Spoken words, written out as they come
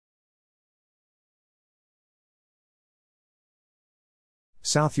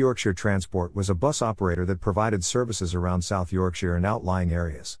South Yorkshire Transport was a bus operator that provided services around South Yorkshire and outlying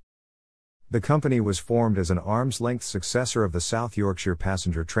areas. The company was formed as an arm's-length successor of the South Yorkshire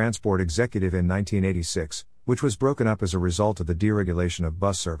Passenger Transport Executive in 1986, which was broken up as a result of the deregulation of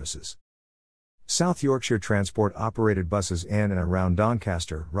bus services. South Yorkshire Transport operated buses in and around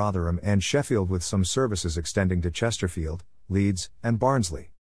Doncaster, Rotherham and Sheffield, with some services extending to Chesterfield, Leeds and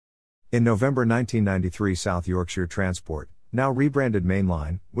Barnsley. In November 1993, South Yorkshire Transport, now rebranded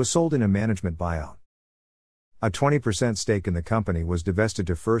Mainline, was sold in a management buyout. A 20% stake in the company was divested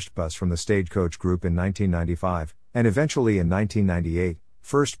to FirstBus from the Stagecoach Group in 1995, and eventually in 1998,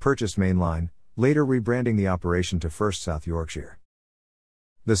 First purchased Mainline, later rebranding the operation to First South Yorkshire.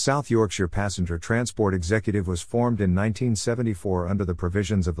 The South Yorkshire Passenger Transport Executive was formed in 1974 under the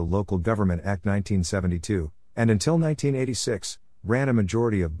provisions of the Local Government Act 1972, and until 1986, ran a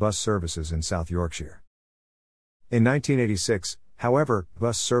majority of bus services in South Yorkshire. In 1986, however,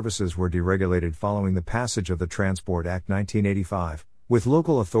 bus services were deregulated following the passage of the Transport Act 1985, with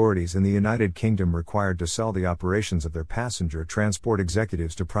local authorities in the United Kingdom required to sell the operations of their passenger transport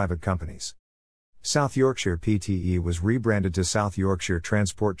executives to private companies. South Yorkshire PTE was rebranded to South Yorkshire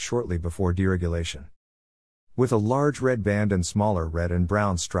Transport shortly before deregulation. With a large red band and smaller red and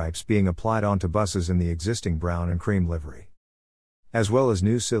brown stripes being applied onto buses in the existing brown and cream livery, as well as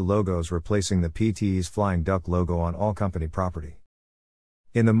new SYT logos replacing the PTE's Flying Duck logo on all company property.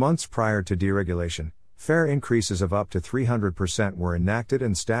 In the months prior to deregulation, fare increases of up to 300% were enacted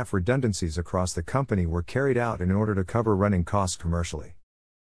and staff redundancies across the company were carried out in order to cover running costs commercially.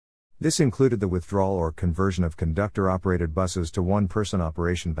 This included the withdrawal or conversion of conductor-operated buses to one-person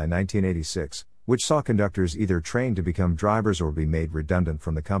operation by 1986, which saw conductors either trained to become drivers or be made redundant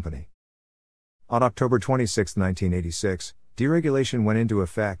from the company. On October 26, 1986, deregulation went into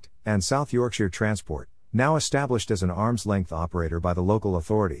effect, and South Yorkshire Transport, now established as an arm's-length operator by the local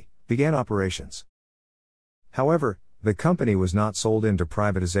authority, began operations. However, the company was not sold into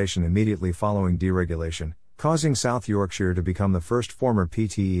privatisation immediately following deregulation, causing South Yorkshire to become the first former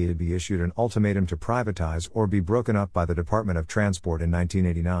PTE to be issued an ultimatum to privatise or be broken up by the Department of Transport in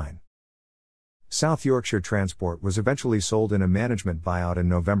 1989. South Yorkshire Transport was eventually sold in a management buyout in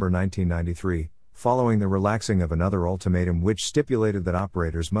November 1993, following the relaxing of another ultimatum which stipulated that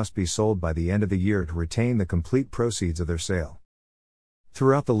operators must be sold by the end of the year to retain the complete proceeds of their sale.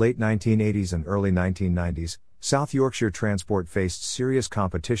 Throughout the late 1980s and early 1990s, South Yorkshire Transport faced serious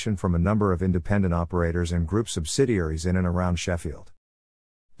competition from a number of independent operators and group subsidiaries in and around Sheffield.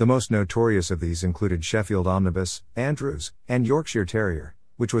 The most notorious of these included Sheffield Omnibus, Andrews, and Yorkshire Terrier,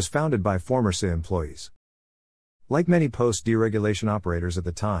 which was founded by former SYT employees. Like many post-deregulation operators at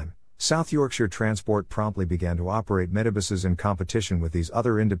the time, South Yorkshire Transport promptly began to operate minibuses in competition with these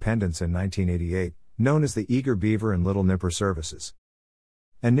other independents in 1988, known as the Eager Beaver and Little Nipper services.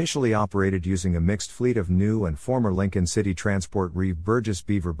 Initially operated using a mixed fleet of new and former Lincoln City Transport Reeve Burgess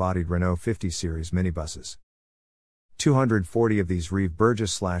beaver-bodied Renault 50 series minibuses. 240 of these Reeve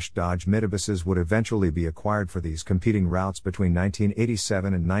Burgess/Dodge minibuses would eventually be acquired for these competing routes between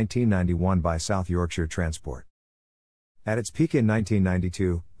 1987 and 1991 by South Yorkshire Transport. At its peak in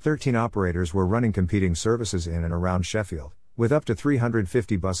 1992, 13 operators were running competing services in and around Sheffield, with up to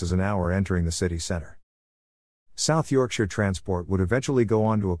 350 buses an hour entering the city centre. South Yorkshire Transport would eventually go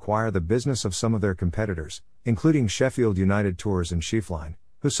on to acquire the business of some of their competitors, including Sheffield United Tours and Sheafline,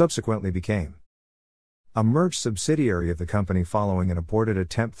 who subsequently became a merged subsidiary of the company following an aborted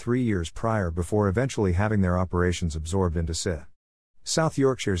attempt 3 years prior before eventually having their operations absorbed into SYT. South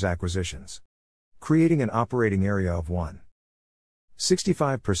Yorkshire's acquisitions, creating an operating area of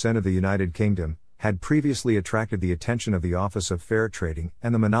 1.65% of the United Kingdom, had previously attracted the attention of the Office of Fair Trading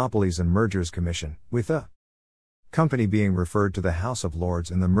and the Monopolies and Mergers Commission, with the company being referred to the House of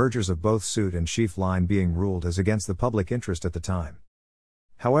Lords and the mergers of both SYT and Sheafline being ruled as against the public interest at the time.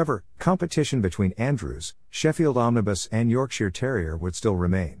 However, competition between Andrews, Sheffield Omnibus and Yorkshire Terrier would still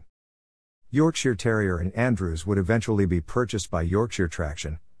remain. Yorkshire Terrier and Andrews would eventually be purchased by Yorkshire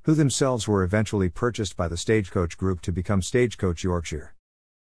Traction, who themselves were eventually purchased by the Stagecoach Group to become Stagecoach Yorkshire.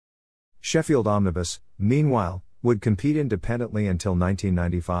 Sheffield Omnibus, meanwhile, would compete independently until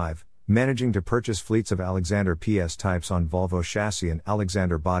 1995, managing to purchase fleets of Alexander PS types on Volvo chassis and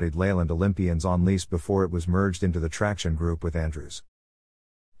Alexander-bodied Leyland Olympians on lease before it was merged into the Traction Group with Andrews.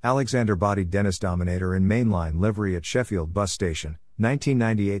 Alexander-bodied Dennis Dominator in Mainline livery at Sheffield Bus Station,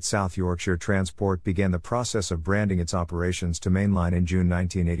 1998. South Yorkshire Transport began the process of branding its operations to Mainline in June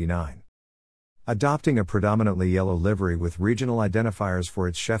 1989. Adopting a predominantly yellow livery with regional identifiers for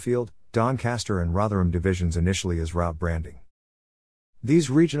its Sheffield, Doncaster and Rotherham divisions initially as route branding.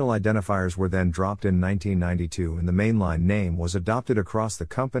 These regional identifiers were then dropped in 1992 and the Mainline name was adopted across the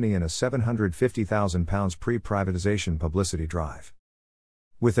company in a £750,000 pre-privatisation publicity drive.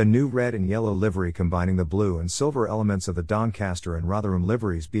 With a new red and yellow livery combining the blue and silver elements of the Doncaster and Rotherham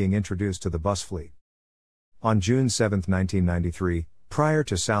liveries being introduced to the bus fleet. On June 7, 1993, prior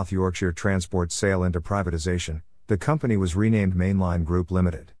to South Yorkshire Transport's sale into privatisation, the company was renamed Mainline Group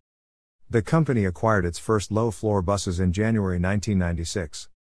Limited. The company acquired its first low-floor buses in January 1996.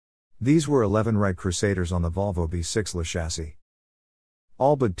 These were 11 Wright Crusaders on the Volvo B6 chassis.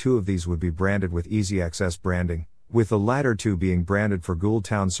 All but 2 of these would be branded with Easy Access branding, with the latter 2 being branded for Gould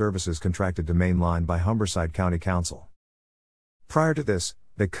Town services contracted to Mainline by Humberside County Council. Prior to this,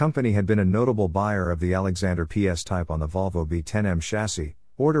 the company had been a notable buyer of the Alexander PS type on the Volvo B10M chassis,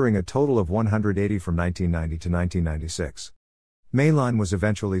 ordering a total of 180 from 1990 to 1996. Mainline was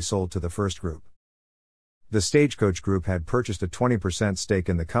eventually sold to the First Group. The Stagecoach Group had purchased a 20% stake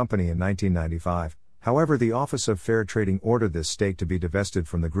in the company in 1995, however the Office of Fair Trading ordered this stake to be divested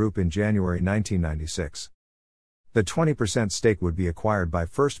from the group in January 1996. The 20% stake would be acquired by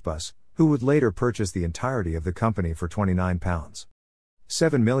FirstBus, who would later purchase the entirety of the company for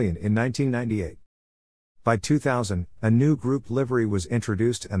 £29.7 million in 1998. By 2000, a new group livery was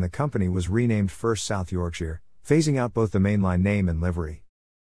introduced and the company was renamed First South Yorkshire, phasing out both the Mainline name and livery.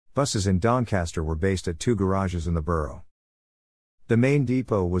 Buses in Doncaster were based at 2 garages in the borough. The main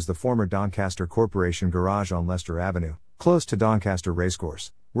depot was the former Doncaster Corporation garage on Leicester Avenue, close to Doncaster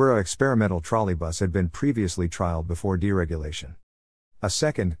Racecourse, where an experimental trolley bus had been previously trialled before deregulation. A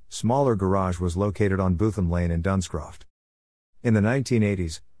second, smaller garage was located on Bootham Lane in Dunscroft. In the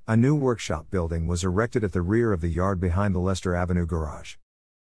 1980s, a new workshop building was erected at the rear of the yard behind the Leicester Avenue garage.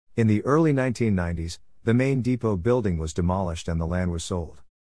 In the early 1990s, the main depot building was demolished and the land was sold.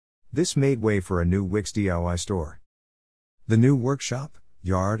 This made way for a new Wix DIY store. The new workshop,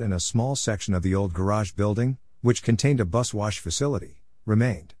 yard and a small section of the old garage building, which contained a bus wash facility,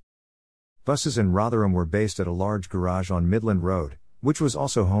 remained. Buses in Rotherham were based at a large garage on Midland Road, which was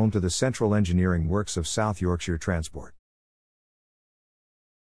also home to the central engineering works of South Yorkshire Transport.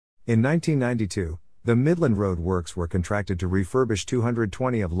 In 1992, the Midland Road Works were contracted to refurbish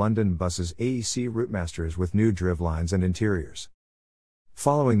 220 of London Bus's AEC Routemasters with new drivelines and interiors.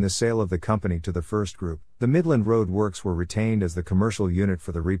 Following the sale of the company to the First Group, the Midland Road Works were retained as the commercial unit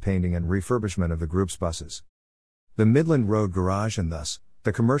for the repainting and refurbishment of the group's buses. The Midland Road Garage and thus,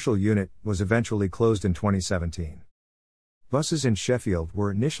 the commercial unit, was eventually closed in 2017. Buses in Sheffield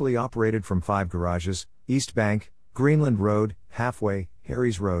were initially operated from 5 garages: East Bank, Greenland Road, Halfway,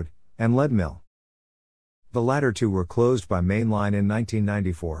 Harries Road, and Lead Mill. The latter 2 were closed by Mainline in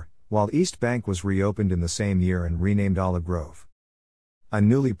 1994, while East Bank was reopened in the same year and renamed Olive Grove. A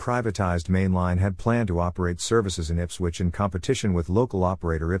newly privatised Mainline had planned to operate services in Ipswich in competition with local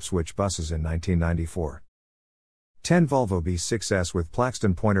operator Ipswich Buses in 1994. 10 Volvo B6s with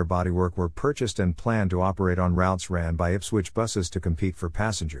Plaxton Pointer bodywork were purchased and planned to operate on routes ran by Ipswich Buses to compete for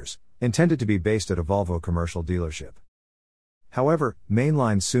passengers, intended to be based at a Volvo commercial dealership. However,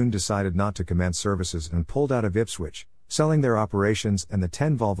 Mainline soon decided not to commence services and pulled out of Ipswich, selling their operations and the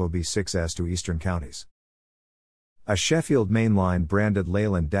 10 Volvo B6s to eastern counties. A Sheffield Mainline branded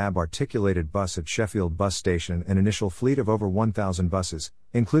Leyland DAB articulated bus at Sheffield Bus Station, an initial fleet of over 1,000 buses,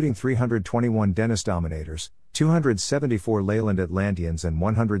 including 321 Dennis Dominators, 274 Leyland Atlanteans and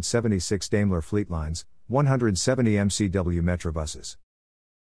 176 Daimler Fleetlines, 170 MCW Metro buses.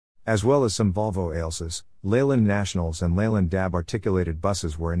 As well as some Volvo Ailses, Leyland Nationals and Leyland DAB articulated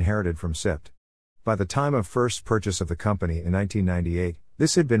buses were inherited from SYPTE. By the time of first purchase of the company in 1998,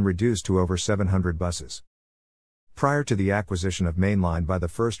 this had been reduced to over 700 buses. Prior to the acquisition of Mainline by the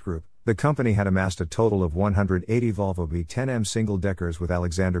First Group, the company had amassed a total of 180 Volvo B10M single-deckers with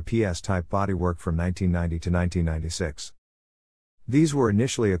Alexander PS-type bodywork from 1990 to 1996. These were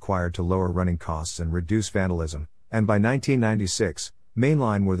initially acquired to lower running costs and reduce vandalism, and by 1996,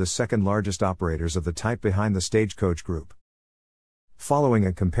 Mainline were the second largest operators of the type behind the Stagecoach Group. Following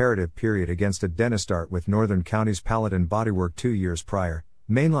a comparative period against a Dennis start with Northern Counties pallet and bodywork 2 years prior,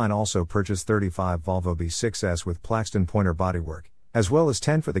 Mainline also purchased 35 Volvo B6s with Plaxton Pointer bodywork, as well as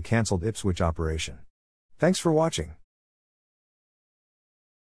 10 for the cancelled Ipswich operation. Thanks for watching.